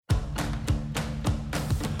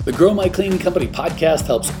The Grow My Cleaning Company podcast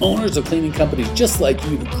helps owners of cleaning companies just like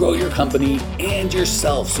you to grow your company and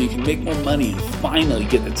yourself so you can make more money and finally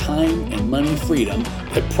get the time and money freedom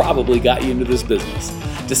that probably got you into this business.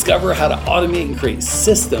 Discover how to automate and create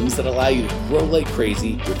systems that allow you to grow like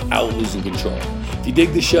crazy without losing control. If you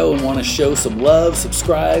dig the show and want to show some love,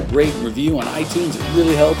 subscribe, rate, and review on iTunes. It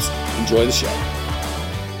really helps. Enjoy the show.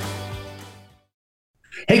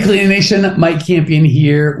 Hey, Cleaning Nation, Mike Campion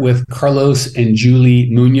here with Carlos and Julie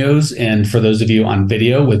Munoz. And for those of you on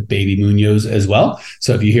video, with Baby Munoz as well.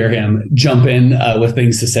 So if you hear him jump in with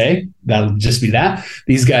things to say, that'll just be that.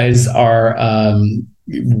 These guys are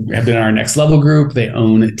have been our next level group. They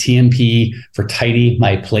own TMP for Tidy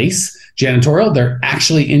My Place Janitorial. They're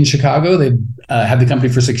actually in Chicago. They've had the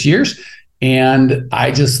company for 6 years. And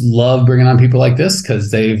I just love bringing on people like this because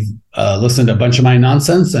they've listened to a bunch of my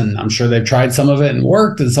nonsense, and I'm sure they've tried some of it and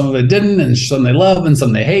worked and some of it didn't, and some they love and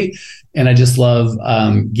some they hate. And I just love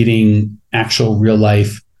getting actual real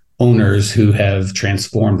life owners who have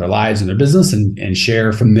transformed their lives and their business and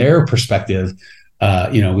share from their perspective.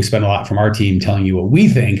 We spend a lot from our team telling you what we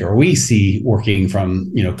think or we see working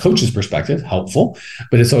from, coach's perspective, helpful,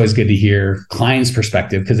 but it's always good to hear clients'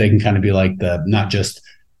 perspective because they can kind of be like not just,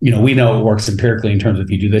 we know it works empirically in terms of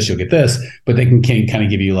if you do this, you'll get this, but they can kind of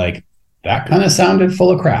give you like, that kind of sounded full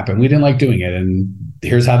of crap and we didn't like doing it. And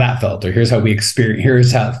here's how that felt, or here's how we experienced,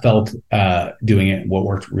 here's how it felt doing it, what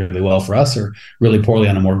worked really well for us or really poorly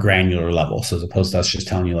on a more granular level. So as opposed to us just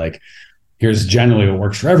telling you like, here's generally what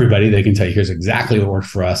works for everybody, they can tell you here's exactly what worked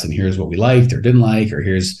for us and here's what we liked or didn't like, or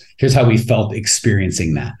here's how we felt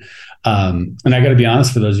experiencing that. And I got to be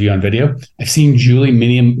honest, for those of you on video, I've seen Julie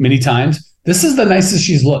many times. This is the nicest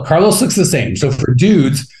she's looked. Carlos looks the same. So for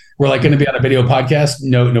dudes, we're like going to be on a video podcast.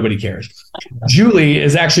 No, nobody cares. Julie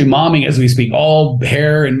is actually momming as we speak, all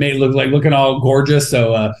hair and looking all gorgeous.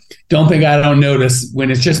 So don't think I don't notice when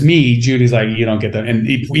it's just me. Judy's like, you don't get that. And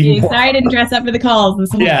even sorry, I didn't dress up for the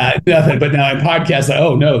calls. Yeah, nothing. But now in podcasts, like,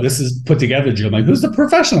 oh no, this is put together. Julie, I'm like, who's the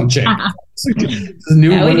professional chick? We do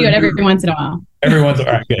it every once in a while. Everyone's all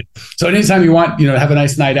right, good. So anytime you want, have a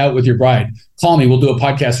nice night out with your bride, call me. We'll do a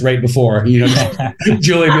podcast right before,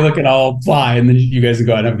 Julie will be looking all fly, and then you guys can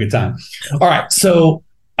go out and have a good time. All right. So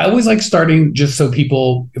I always like starting just so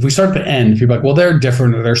people, if we start at the end, people are like, well, they're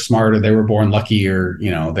different or they're smart or they were born lucky or,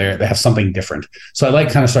 they have something different. So I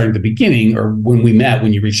like kind of starting at the beginning or when we met,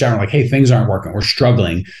 when you reached out, we're like, hey, things aren't working. We're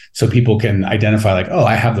struggling. So people can identify like, oh,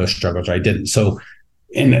 I have those struggles or I didn't. So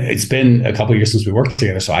and it's been a couple of years since we worked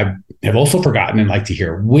together. So I have also forgotten and like to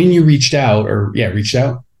hear when you reached out reached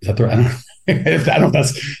out. Is that the right? I don't know if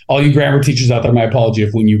that's all you grammar teachers out there. My apology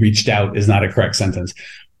if when you reached out is not a correct sentence.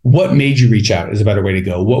 What made you reach out is a better way to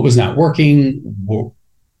go. What was not working? What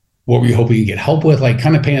were you hoping you get help with? Like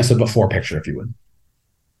kind of paint us a before picture, if you would.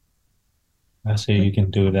 I say you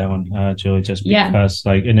can do that one, Julie, just because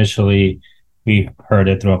like initially we heard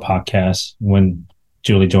it through a podcast when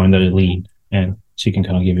Julie joined the lead, and she can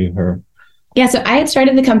kind of give you her. Yeah, so I had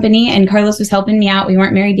started the company and Carlos was helping me out. We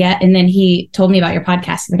weren't married yet. And then he told me about your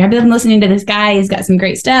podcast. He's like, I've been listening to this guy. He's got some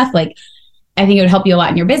great stuff. Like, I think it would help you a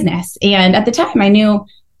lot in your business. And at the time I knew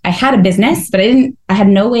I had a business, but I had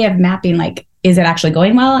no way of mapping, like, is it actually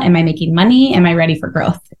going well? Am I making money? Am I ready for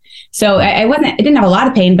growth? So I didn't have a lot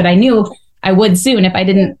of pain, but I knew I would soon if I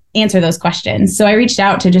didn't answer those questions. So I reached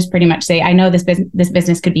out to just pretty much say, I know this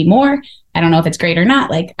business could be more. I don't know if it's great or not.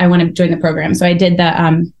 Like, I want to join the program. So I did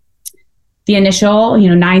the initial,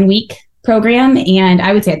 9-week program. And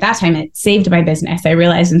I would say at that time, it saved my business. I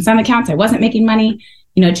realized in some accounts I wasn't making money,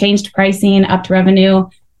 changed pricing, upped revenue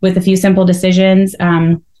with a few simple decisions.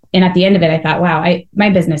 And at the end of it, I thought, wow, my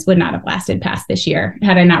business would not have lasted past this year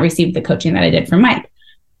had I not received the coaching that I did from Mike.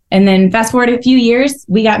 And then fast forward a few years,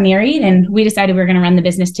 we got married and we decided we were going to run the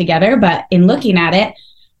business together. But in looking at it,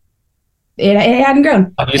 it hadn't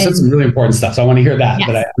grown. You said some really important stuff. So I want to hear that, yes.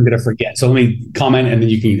 But I'm going to forget. So let me comment and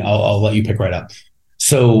then I'll let you pick right up.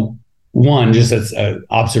 So one, just as an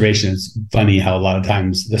observation, it's funny how a lot of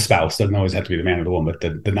times the spouse doesn't always have to be the man or the woman,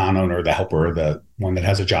 but the non-owner, the helper, or the one that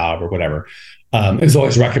has a job or whatever, is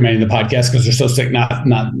always recommending the podcast because they're so sick,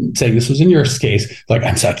 not saying this was in your case, like,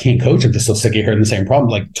 I can't coach. I'm just so sick of hearing the same problem.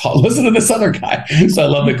 Like, listen to this other guy. So I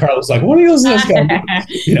love that Carlos like, what do you listen to this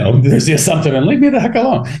guy? There's the assumption and leave me the heck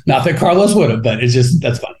alone. Not that Carlos would have, but it's just,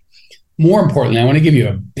 that's funny. More importantly, I want to give you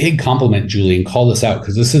a big compliment, Julie, and call this out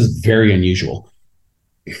because this is very unusual.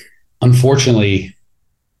 Unfortunately,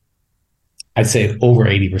 I'd say over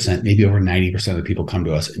 80%, maybe over 90% of the people come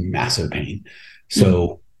to us in massive pain.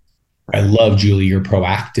 So I love, Julie, your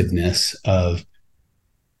proactiveness of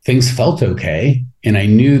things felt okay. And I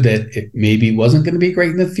knew that it maybe wasn't going to be great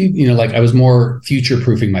in the future. Like I was more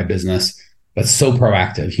future-proofing my business that's so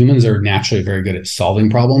proactive. Humans are naturally very good at solving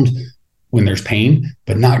problems when there's pain,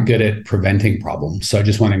 but not good at preventing problems. So I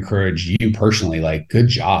just want to encourage you personally, like, good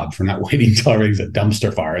job for not waiting until everything's a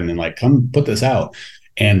dumpster fire and then like, come put this out.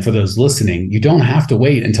 And for those listening, you don't have to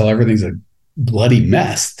wait until everything's a bloody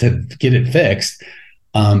mess to get it fixed.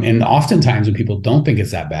 And oftentimes when people don't think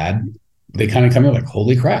it's that bad, they kind of come in like,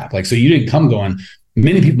 holy crap. Like, so you didn't come going,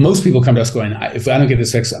 most people come to us going, if I don't get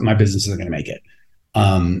this fixed, my business isn't going to make it.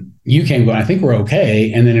 You came going, I think we're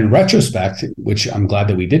okay. And then in retrospect, which I'm glad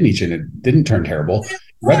that we did meet you and it didn't turn terrible.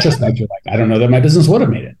 In retrospect, you're like, I don't know that my business would have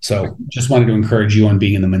made it. So just wanted to encourage you on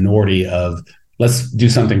being in the minority of let's do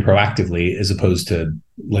something proactively as opposed to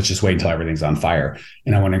let's just wait until everything's on fire.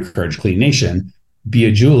 And I want to encourage Clean Nation, be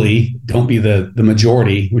a Julie, don't be the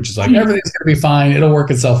majority, which is like, everything's going to be fine. It'll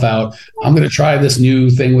work itself out. I'm going to try this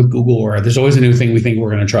new thing with Google, or there's always a new thing we think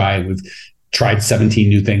we're going to try. We've tried 17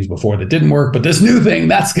 new things before that didn't work, but this new thing,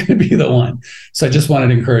 that's going to be the one. So I just wanted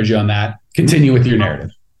to encourage you on that. Continue with your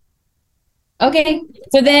narrative. Okay.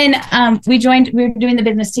 So then we were doing the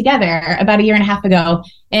business together about a year and a half ago,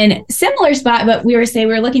 and similar spot, but we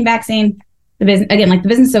were looking back saying the business, again, like the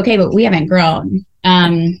business is okay, but we haven't grown.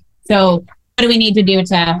 So what do we need to do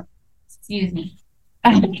to, excuse me.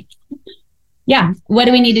 Yeah. What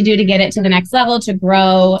do we need to do to get it to the next level, to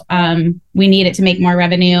grow? We need it to make more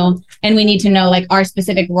revenue, and we need to know like our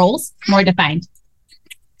specific roles more defined.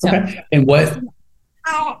 So. Okay. And what,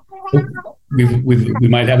 we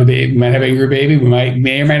might have a baby, we might have an angry baby. We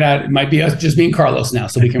may or may not, it might be us just being Carlos now.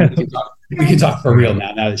 So we can talk for real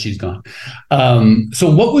now that she's gone.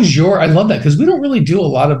 So what was I love that, because we don't really do a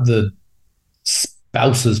lot of the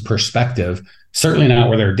spouse's perspective, certainly not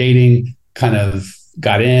where they're dating, kind of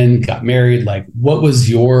got married. Like, what was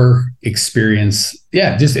your experience?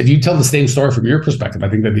 Yeah, just if you tell the same story from your perspective, I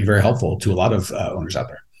think that'd be very helpful to a lot of owners out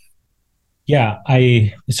there. Yeah,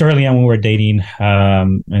 it's early on when we were dating,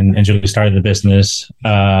 and Julie started the business.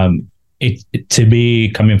 To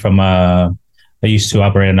be coming from I used to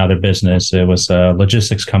operate another business. It was a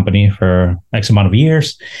logistics company for X amount of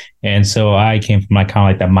years. And so I came from like kind of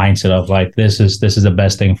like that mindset of like, this is the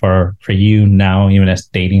best thing for you now, even as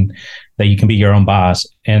dating, that you can be your own boss.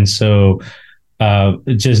 And so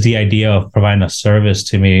just the idea of providing a service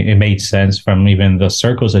to me, it made sense from even the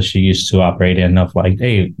circles that she used to operate in, of like,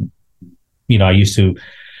 hey,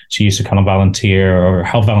 she used to kind of volunteer or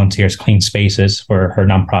help volunteers clean spaces for her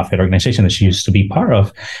nonprofit organization that she used to be part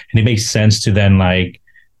of. And it makes sense to then, like,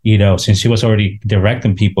 since she was already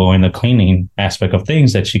directing people in the cleaning aspect of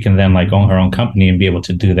things, that she can then like own her own company and be able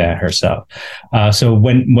to do that herself. So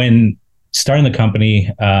when starting the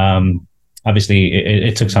company, obviously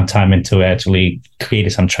it took some time into actually creating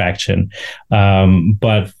some traction.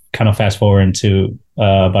 But kind of fast forward into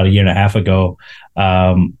about a year and a half ago,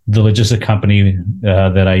 the logistics company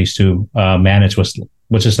that I used to manage was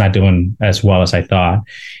just not doing as well as I thought.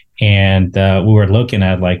 And we were looking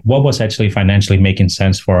at like what was actually financially making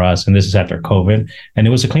sense for us. And this is after COVID. And it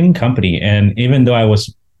was a cleaning company. And even though I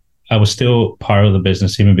was still part of the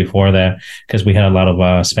business even before that, because we had a lot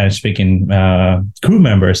of Spanish-speaking crew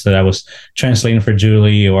members that I was translating for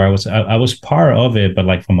Julie, or I was part of it, but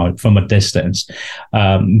like from a distance.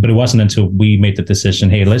 But it wasn't until we made the decision,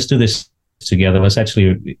 hey, let's do this together. Let's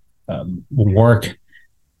actually work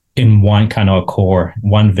in one kind of a core,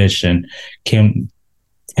 one vision.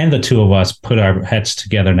 And the two of us put our heads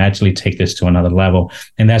together and actually take this to another level.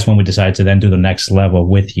 And that's when we decided to then do the next level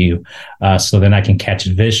with you. So then I can catch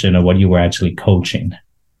vision of what you were actually coaching.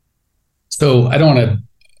 So I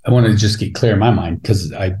want to just get clear in my mind,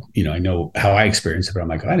 because I know how I experienced it, but I'm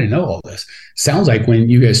like, I didn't know all this. Sounds like when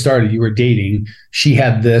you guys started, you were dating, she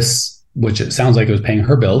had this, which it sounds like it was paying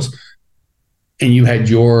her bills, and you had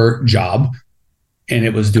your job and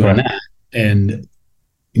it was doing that. And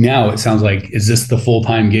now it sounds like, is this the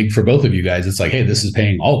full-time gig for both of you guys? It's like, hey, this is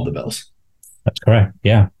paying all of the bills. That's correct.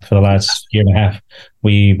 Yeah. For the last year and a half,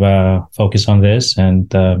 we've focused on this,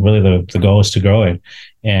 and really the goal is to grow it.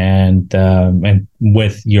 And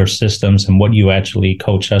with your systems and what you actually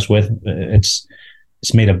coach us with, it's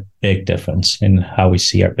made a big difference in how we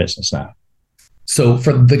see our business now. So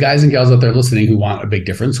for the guys and gals out there listening who want a big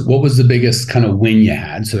difference, what was the biggest kind of win you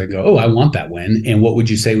had? So they go, oh, I want that win. And what would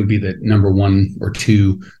you say would be the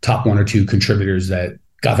top one or two contributors that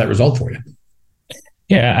got that result for you?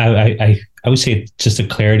 Yeah, I would say just the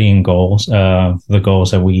clarity in goals, the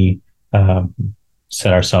goals that we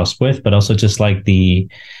set ourselves with, but also just like the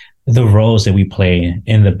roles that we play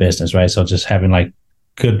in the business, right? So just having like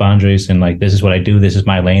good boundaries and like, this is what I do, this is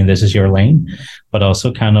my lane, this is your lane, but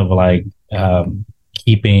also kind of like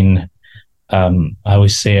keeping, I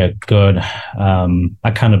always say, a good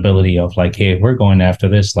accountability of like, hey, we're going after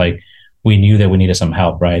this, like we knew that we needed some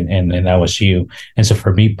help, right? And that was you. And so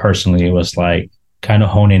for me personally, it was like kind of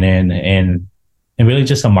honing in and really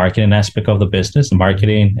just the marketing aspect of the business, the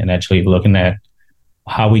marketing, and actually looking at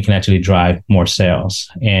how we can actually drive more sales,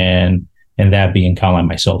 and that being kind of like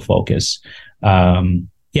my sole focus. So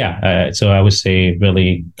I would say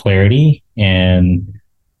really clarity and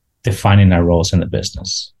defining our roles in the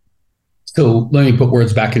business. So let me put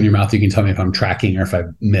words back in your mouth. You can tell me if I'm tracking or if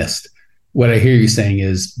I've missed. What I hear you saying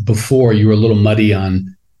is before you were a little muddy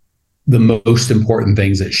on the most important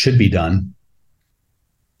things that should be done.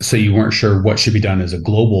 So you weren't sure what should be done as a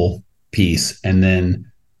global piece. And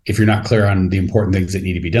then if you're not clear on the important things that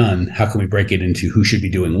need to be done, how can we break it into who should be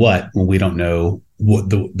doing what when we don't know what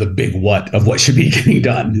the big what of what should be getting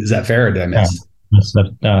done? Is that fair or did I miss? Yeah,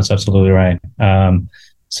 that's absolutely right.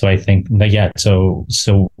 So I think that,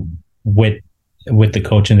 so with the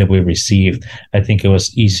coaching that we received, I think it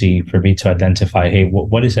was easy for me to identify, hey,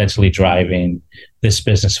 what is actually driving this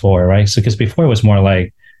business forward, right? So because before it was more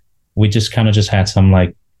like we just kind of just had some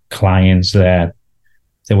like clients that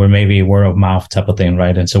were maybe word of mouth type of thing,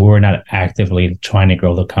 right? And so we were not actively trying to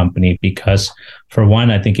grow the company because, for one,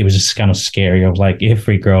 I think it was just kind of scary of like, if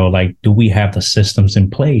we grow, like, do we have the systems in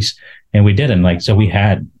place? And we didn't. Like, so we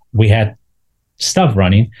had stuff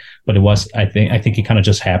running, but it was, I think it kind of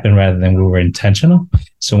just happened rather than we were intentional.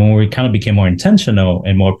 So when we kind of became more intentional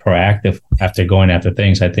and more proactive after going after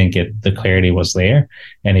things, I think the clarity was there,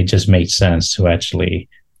 and it just made sense to actually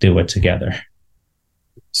do it together.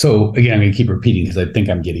 So again, I'm going to keep repeating because I think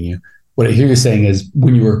I'm getting you. What I hear you saying is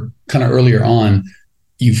when you were kind of earlier on,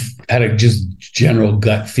 you've had a just general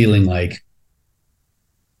gut feeling like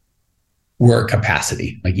we're at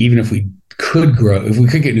capacity. Like even if we could grow, if we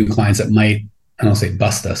could get new clients that might, I don't say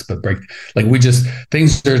bust us, but break, like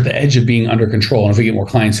things are at the edge of being under control. And if we get more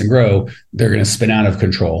clients and grow, they're going to spin out of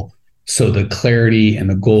control. So the clarity and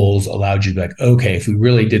the goals allowed you to be like, okay, if we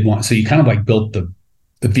really did want, so you kind of like built the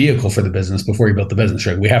vehicle for the business before you built the business,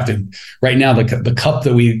 right? We have to, right now, the cup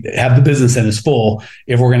that we have the business in is full.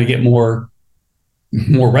 If we're going to get more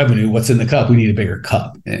revenue, what's in the cup? We need a bigger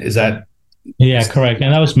cup. Is that? Yeah, correct.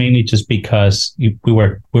 And that was mainly just because we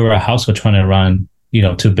were a household trying to run,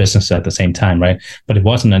 two businesses at the same time, right? But it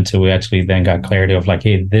wasn't until we actually then got clarity of like,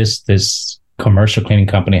 hey, this commercial cleaning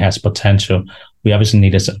company has potential. We obviously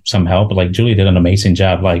needed some help, but like Julie did an amazing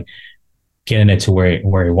job, like getting it to where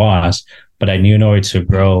it was. But I knew in order to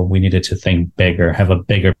grow, we needed to think bigger, have a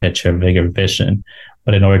bigger picture, bigger vision.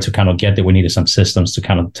 But in order to kind of get there, we needed some systems to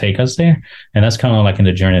kind of take us there. And that's kind of like in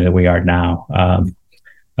the journey that we are now,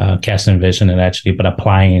 casting vision and actually, but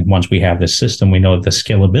applying, once we have this system, we know the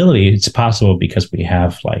scalability, it's possible because we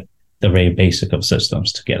have like the very basic of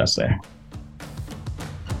systems to get us there.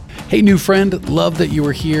 Hey, new friend, love that you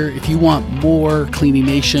were here. If you want more Cleaning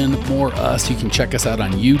Nation, more us, you can check us out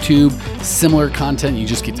on YouTube. Similar content, you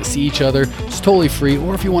just get to see each other. It's totally free.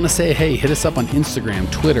 Or if you want to say, hey, hit us up on Instagram,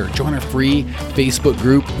 Twitter, join our free Facebook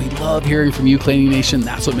group. We love hearing from you, Cleaning Nation.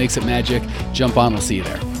 That's what makes it magic. Jump on, we'll see you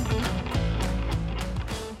there.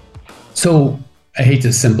 So I hate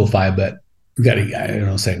to simplify, but we got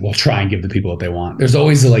to, we'll try and give the people what they want. There's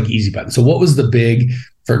always the like easy button. So what was the big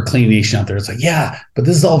for Cleaning Nation out there? It's like, yeah, but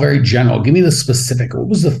this is all very general. Give me the specific. What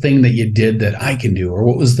was the thing that you did that I can do? Or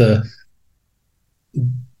what was the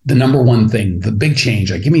number one thing, the big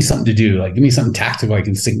change? Like, give me something to do. Like, give me something tactical I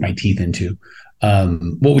can sink my teeth into.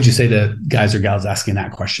 What would you say to guys or gals asking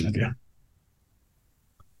that question of you?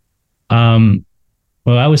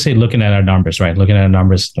 Well, I would say looking at our numbers, right? Looking at our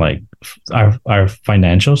numbers, like our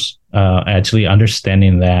financials, actually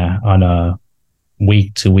understanding that on a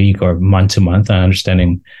week to week or month to month, and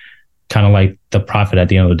understanding kind of like the profit at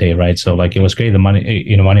the end of the day, right? So like it was great, the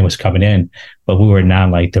money, money was coming in, but we were not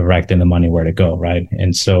like directing the money where to go, right?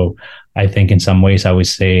 And so I think in some ways I would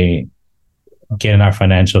say getting our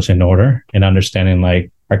financials in order and understanding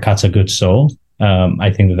like our cost of goods sold.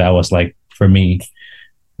 I think that was like, for me,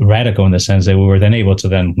 radical in the sense that we were then able to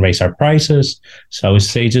then raise our prices. So I would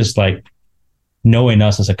say just like knowing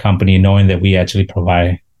us as a company, knowing that we actually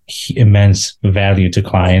provide immense value to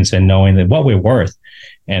clients and knowing that what we're worth,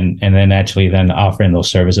 and then actually then offering those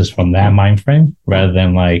services from that mind frame rather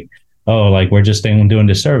than like, oh, like we're just doing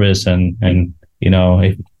this service and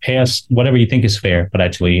pay us whatever you think is fair, but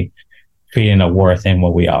actually creating a worth in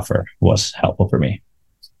what we offer was helpful for me.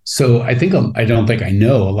 So I don't think I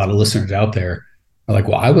know a lot of listeners out there are like,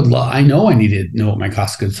 well, I know I need to know what my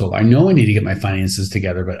cost of goods sold. I know I need to get my finances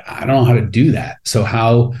together, but I don't know how to do that.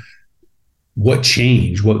 So what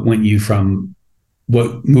changed? What moved you from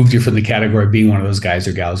the category of being one of those guys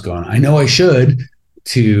or gals going, I know I should,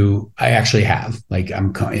 to I actually have? Like,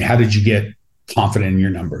 how did you get confident in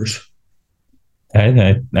your numbers? I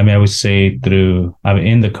mean, I would say in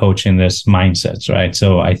the coaching, there's mindsets, right?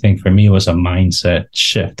 So I think for me, it was a mindset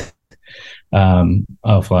shift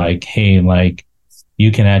of like, hey, like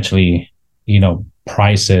you can actually,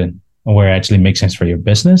 price it where it actually makes sense for your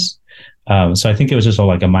business. So I think it was just all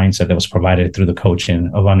like a mindset that was provided through the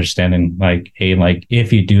coaching of understanding like, hey, like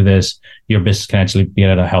if you do this, your business can actually be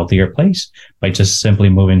at a healthier place by just simply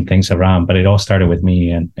moving things around. But it all started with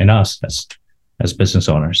me and us as business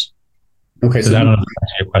owners. Okay. So I don't know if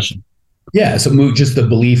that's your question. Yeah. So just the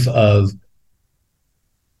belief of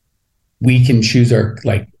we can choose our,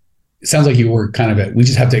 like, it sounds like you were kind of we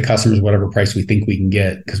just have to take customers whatever price we think we can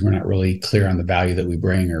get because we're not really clear on the value that we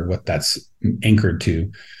bring or what that's anchored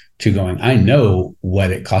to going, I know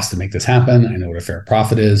what it costs to make this happen. I know what a fair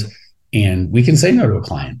profit is. And we can say no to a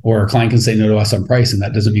client, or a client can say no to us on price. And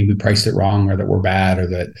that doesn't mean we priced it wrong or that we're bad or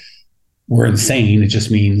that we're insane. It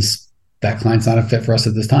just means that client's not a fit for us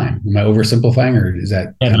at this time. Am I oversimplifying, or is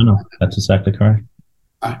that? Yeah, no, that's exactly correct.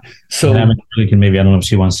 All right. So maybe, I don't know if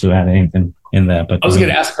she wants to add anything in that, but I was going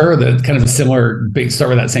to ask her the kind of a similar start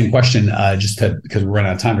with that same question, because we're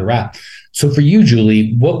running out of time to wrap. So for you,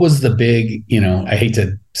 Julie, what was the big, I hate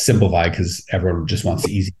to simplify because everyone just wants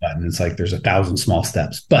the easy button. It's like there's 1,000 small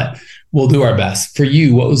steps, but we'll do our best. For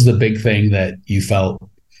you, what was the big thing that you felt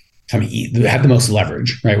had the most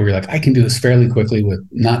leverage, right? Where you're like, I can do this fairly quickly with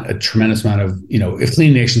not a tremendous amount of, if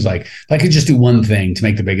Cleaning Nation's like, if I could just do one thing to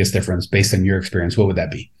make the biggest difference based on your experience, what would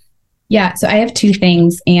that be? Yeah. So I have two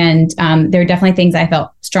things, and there are definitely things I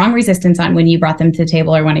felt strong resistance on when you brought them to the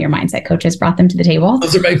table, or one of your mindset coaches brought them to the table.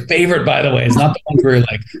 Those are my favorite, by the way. It's not the ones where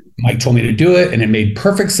like Mike told me to do it and it made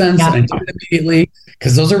perfect sense and I did it immediately,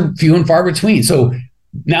 because those are few and far between. So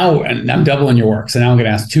now, and I'm doubling your work. So now I'm going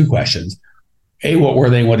to ask two questions. A, what were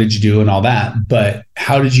they? What did you do? And all that. But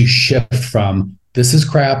how did you shift from this is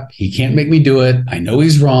crap, he can't make me do it, I know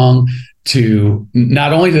he's wrong, to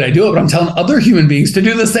not only did I do it, but I'm telling other human beings to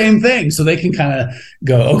do the same thing, so they can kind of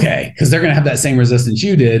go, okay, because they're going to have that same resistance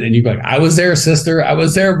you did. And you'd be like, I was there, sister. I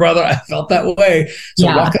was there, brother. I felt that way. So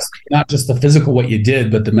walk us through not just the physical, what you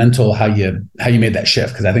did, but the mental, how you made that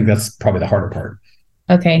shift. Because I think that's probably the harder part.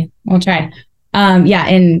 Okay, we'll try.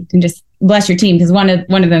 And just bless your team, because one of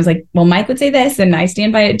them was like, well, Mike would say this and I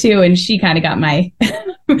stand by it too. And she kind of got my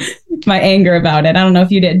my anger about it. I don't know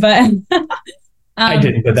if you did, but I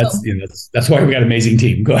didn't, but that's why we got an amazing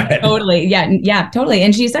team. Go ahead. Totally. Yeah, totally.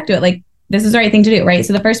 And she stuck to it. Like, this is the right thing to do, right?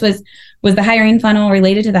 So the first was the hiring funnel,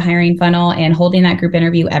 related to the hiring funnel and holding that group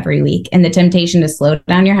interview every week, and the temptation to slow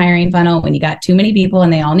down your hiring funnel when you got too many people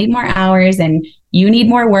and they all need more hours and you need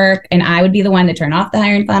more work. And I would be the one to turn off the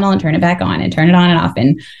hiring funnel and turn it back on and turn it on and off.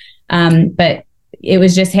 And, but it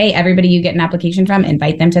was just, hey, everybody you get an application from,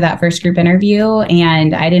 invite them to that first group interview.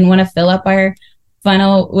 And I didn't want to fill up our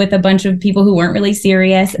funnel with a bunch of people who weren't really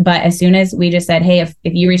serious. But as soon as we just said, hey, if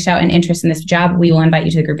you reached out and interest in this job, we will invite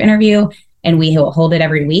you to the group interview, and we will hold it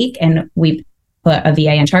every week. And we put a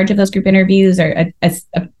VA in charge of those group interviews, or a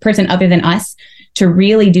person other than us, to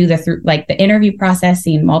really do the interview process,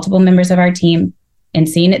 seeing multiple members of our team and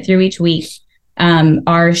seeing it through each week.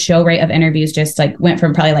 Our show rate of interviews just went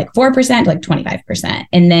from probably 4% to 25%.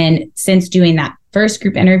 And then since doing that first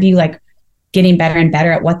group interview, getting better and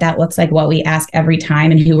better at what that looks like, what we ask every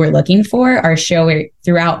time and who we're looking for, our show rate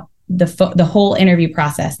throughout the whole interview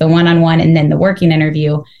process, the one-on-one and then the working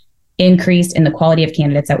interview, increased, and the quality of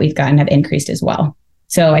candidates that we've gotten have increased as well.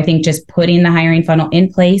 So I think just putting the hiring funnel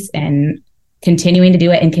in place and continuing to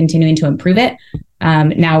do it and continuing to improve it.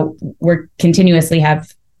 Now we're continuously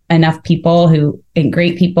have enough people and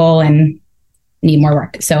great people and need more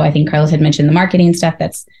work. So I think Carlos had mentioned the marketing stuff.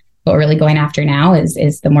 That's what we're really going after now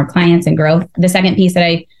is the more clients and growth. The second piece that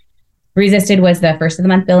I resisted was the first of the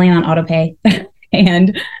month billing on autopay.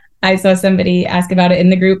 And I saw somebody ask about it in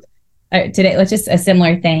the group today. It's just a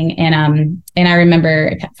similar thing. And I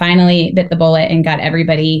remember finally bit the bullet and got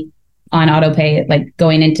everybody on autopay,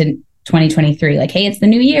 going into 2023, hey, it's the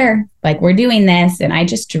new year, we're doing this. And I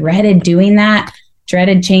just dreaded doing that,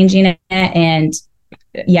 dreaded changing it. And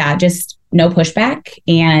just no pushback.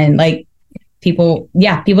 And people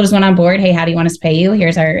just went on board. Hey, how do you want us to pay you?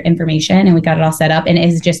 Here's our information. And we got it all set up. And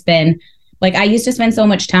it's just been I used to spend so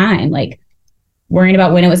much time worrying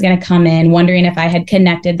about when it was going to come in, wondering if I had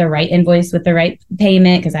connected the right invoice with the right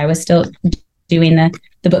payment, because I was still doing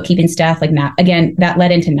the bookkeeping stuff. That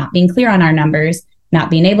led into not being clear on our numbers, not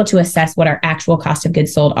being able to assess what our actual cost of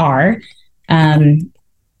goods sold are.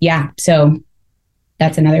 So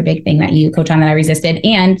that's another big thing that you coach on that I resisted.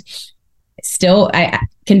 And still, I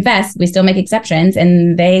confess, we still make exceptions,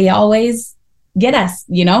 and they always get us,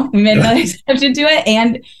 we made another exception to it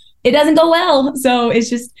and it doesn't go well. So it's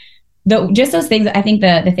just just those things. I think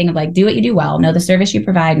the thing of like, do what you do well, know the service you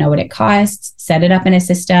provide, know what it costs, set it up in a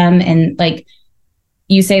system. And like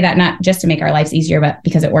you say that not just to make our lives easier, but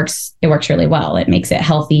because it works really well. It makes it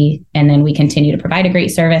healthy. And then we continue to provide a great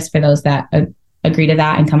service for those that agree to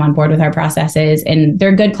that and come on board with our processes. And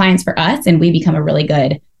they're good clients for us. And we become a really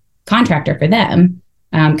good contractor for them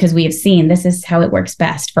because we have seen this is how it works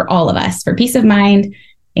best for all of us, for peace of mind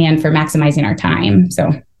and for maximizing our time.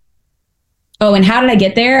 So, oh, and how did I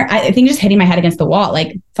get there? I think just hitting my head against the wall.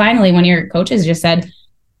 Like finally, one of your coaches just said,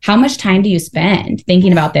 how much time do you spend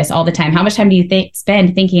thinking about this all the time? How much time do you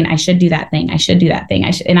spend thinking I should do that thing? I should do that thing.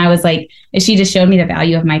 And I was like, she just showed me the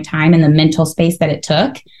value of my time and the mental space that it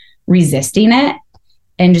took resisting it,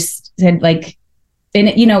 and just said like, and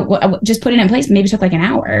just put it in place. Maybe it took like an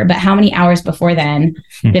hour, but how many hours before then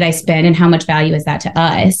did I spend, and how much value is that to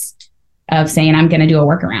us of saying, I'm going to do a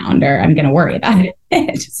workaround or I'm going to worry about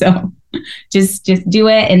it. So just do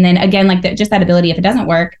it. And then again, like just that ability, if it doesn't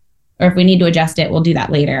work, or if we need to adjust it, we'll do that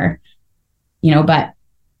later, but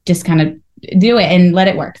just kind of do it and let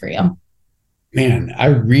it work for you. Man, I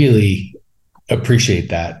really appreciate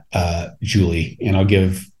that, Julie.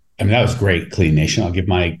 And that was great, Clean Nation. I'll give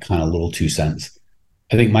my kind of little 2 cents.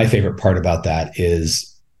 I think my favorite part about that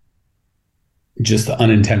is just the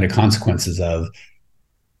unintended consequences of,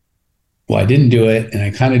 well, I didn't do it and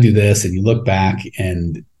I kind of do this, and you look back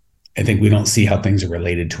and I think we don't see how things are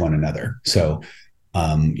related to one another. So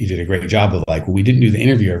you did a great job of like, well, we didn't do the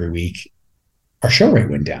interview every week. Our show rate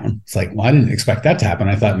went down. It's like, well, I didn't expect that to happen.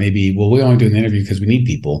 I thought maybe, well, we only do an interview because we need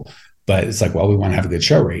people, but it's like, well, we want to have a good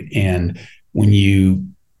show rate. And when you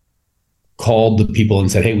called the people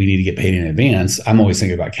and said, hey, we need to get paid in advance, I'm always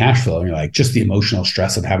thinking about cash flow. And you're like, just the emotional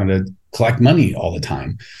stress of having to collect money all the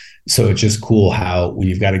time. So it's just cool how when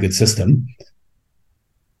you've got a good system,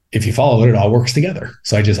 if you follow it, it all works together.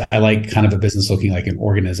 So I like kind of a business looking like an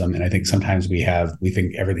organism. And I think sometimes we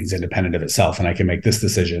think everything's independent of itself, and I can make this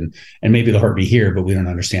decision and maybe it'll hurt me here, but we don't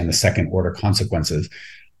understand the second order consequences.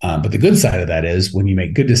 But the good side of that is when you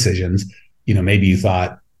make good decisions, maybe you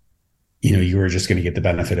thought, you were just going to get the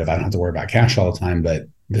benefit of, I don't have to worry about cash all the time, but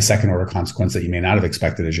the second order consequence that you may not have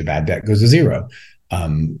expected is your bad debt goes to zero.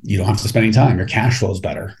 You don't have to spend any time. Your cash flow is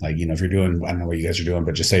better. Like, if you're doing, I don't know what you guys are doing,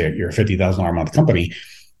 but just say you're a $50,000 a month company,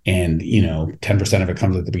 and 10% of it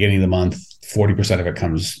comes at the beginning of the month, 40% of it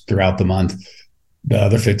comes throughout the month, the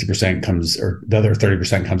other 50% comes, or the other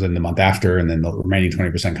 30% comes in the month after, and then the remaining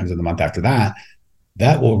 20% comes in the month after that.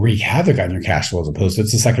 That will wreak havoc on your cash flow, as opposed to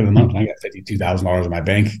it's the second of the month and I got $52,000 in my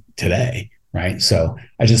bank today, right? So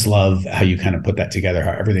I just love how you kind of put that together,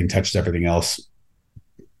 how everything touches everything else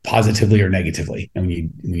positively or negatively. And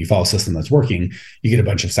when you follow a system that's working, you get a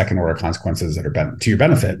bunch of second order consequences that are to your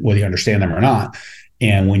benefit, whether you understand them or not.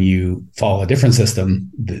 And when you follow a different system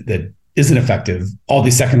that isn't effective, all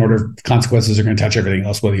these second order consequences are going to touch everything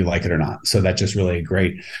else, whether you like it or not. So that's just really a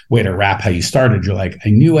great way to wrap how you started. You're like, I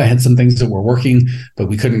knew I had some things that were working, but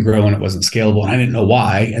we couldn't grow and it wasn't scalable. And I didn't know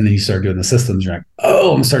why. And then you start doing the systems. You're like,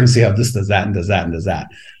 oh, I'm starting to see how this does that and does that and does that.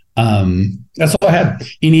 That's all I had.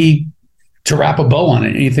 You need to wrap a bow on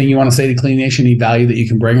it. Anything you want to say to Clean Nation, any value that you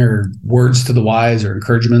can bring, or words to the wise, or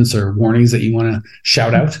encouragements or warnings that you want to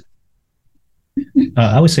shout out?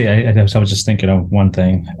 I would say, I was just thinking of one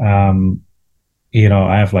thing. I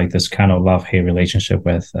have like this kind of love-hate relationship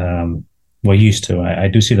with, used to. I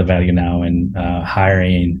do see the value now in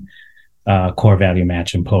hiring core value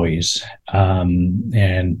match employees.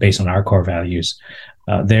 And based on our core values,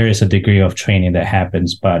 there is a degree of training that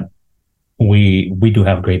happens, but we do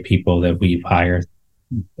have great people that we've hired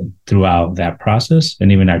throughout that process.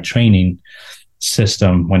 And even our training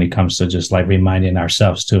system, when it comes to just like reminding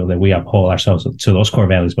ourselves too that we uphold ourselves to those core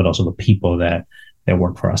values, but also the people that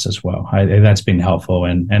work for us as well. That's been helpful.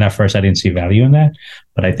 And at first I didn't see value in that,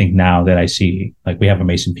 but I think now that I see, like, we have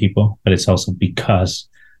amazing people, but it's also because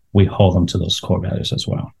we hold them to those core values as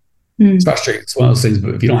well. It's frustrating. It's one of those things,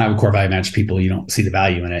 but if you don't have a core value match people, you don't see the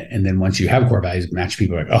value in it. And then once you have core values match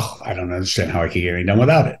people, like, oh, I don't understand how I can get anything done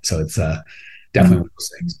without it. So it's definitely one of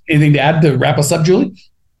those things. Anything to add to wrap us up, Julie?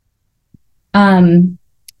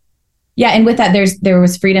 And with that, there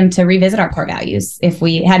was freedom to revisit our core values. If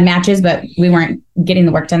we had matches, but we weren't getting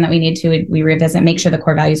the work done that we need to, we revisit, make sure the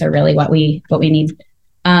core values are really what we need.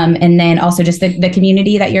 And then also just the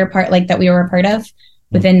community that you're a part, like that we were a part of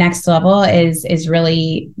within Next Level is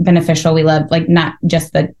really beneficial. We love, like, not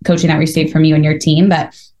just the coaching that we received from you and your team,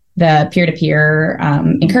 but the peer-to-peer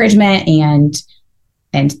encouragement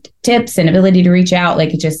and tips and ability to reach out.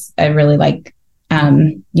 Like, it just, I really like,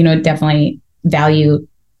 definitely value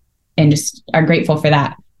and just are grateful for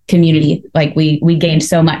that community. Like, we gained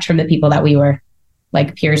so much from the people that we were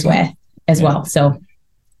like peers with as well. So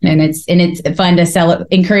And it's fun to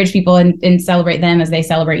encourage people and celebrate them as they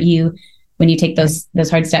celebrate you when you take those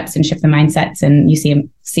hard steps and shift the mindsets, and you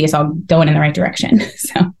see us all going in the right direction.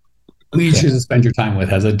 So who you choose to spend your time with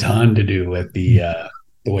has a ton to do with the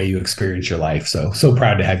way you experience your life. So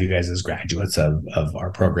proud to have you guys as graduates of our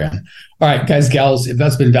program. All right, guys, gals, if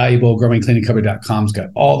that's been valuable, growingcleanandcovered.com's got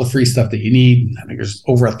all the free stuff that you need. I think there's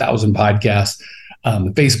over 1,000 podcasts,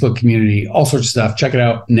 the Facebook community, all sorts of stuff. Check it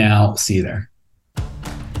out now. See you there.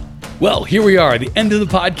 Well, here we are, the end of the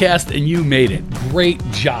podcast, and you made it. Great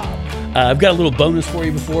job. I've got a little bonus for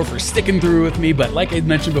you for sticking through with me. But like I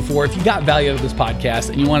mentioned before, if you got value out of this podcast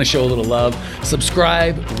and you want to show a little love,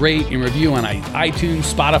 subscribe, rate, and review on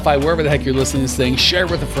iTunes, Spotify, wherever the heck you're listening to this thing. Share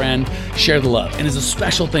it with a friend. Share the love. And as a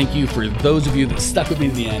special thank you for those of you that stuck with me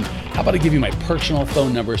to the end, how about I give you my personal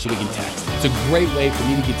phone number so we can text? It's a great way for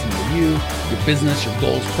me to get to know you, your business, your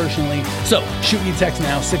goals personally. So shoot me a text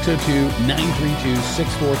now,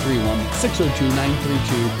 602-932-6431,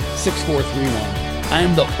 602-932-6431. I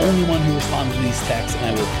am the only one who responds to these texts, and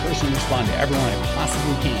I will personally respond to everyone I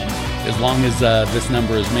possibly can as long as this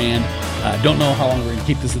number is manned. Don't know how long we're going to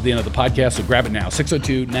keep this at the end of the podcast, so grab it now,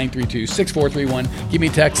 602-932-6431. Give me a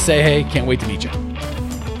text, say hey, can't wait to meet you.